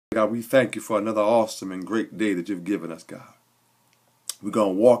God, we thank you for another awesome and great day that you've given us, God. We're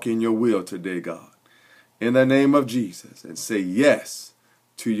going to walk in your will today, God, in the name of Jesus, and say yes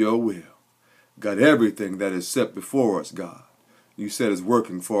to your will. God, everything that is set before us, God, you said is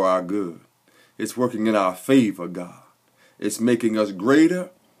working for our good. It's working in our favor, God. It's making us greater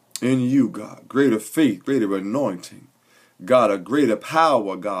in you, God. Greater faith, greater anointing. God, a greater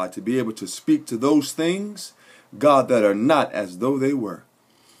power, God, to be able to speak to those things, God, that are not as though they were.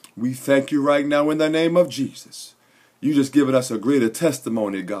 We thank you right now in the name of Jesus. You just given us a greater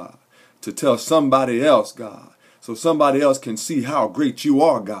testimony, God, to tell somebody else, God, so somebody else can see how great you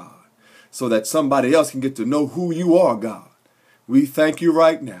are, God, so that somebody else can get to know who you are, God. We thank you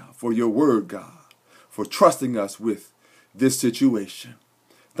right now for your word, God, for trusting us with this situation.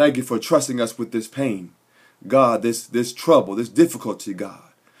 Thank you for trusting us with this pain, God, this trouble, this difficulty,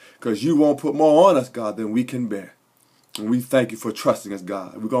 God, because you won't put more on us, God, than we can bear. And we thank you for trusting us,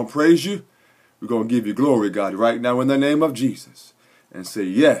 God. We're going to praise you. We're going to give you glory, God, right now in the name of Jesus. And say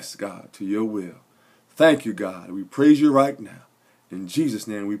yes, God, to your will. Thank you, God. We praise you right now. In Jesus'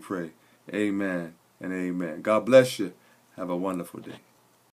 name we pray. Amen and amen. God bless you. Have a wonderful day.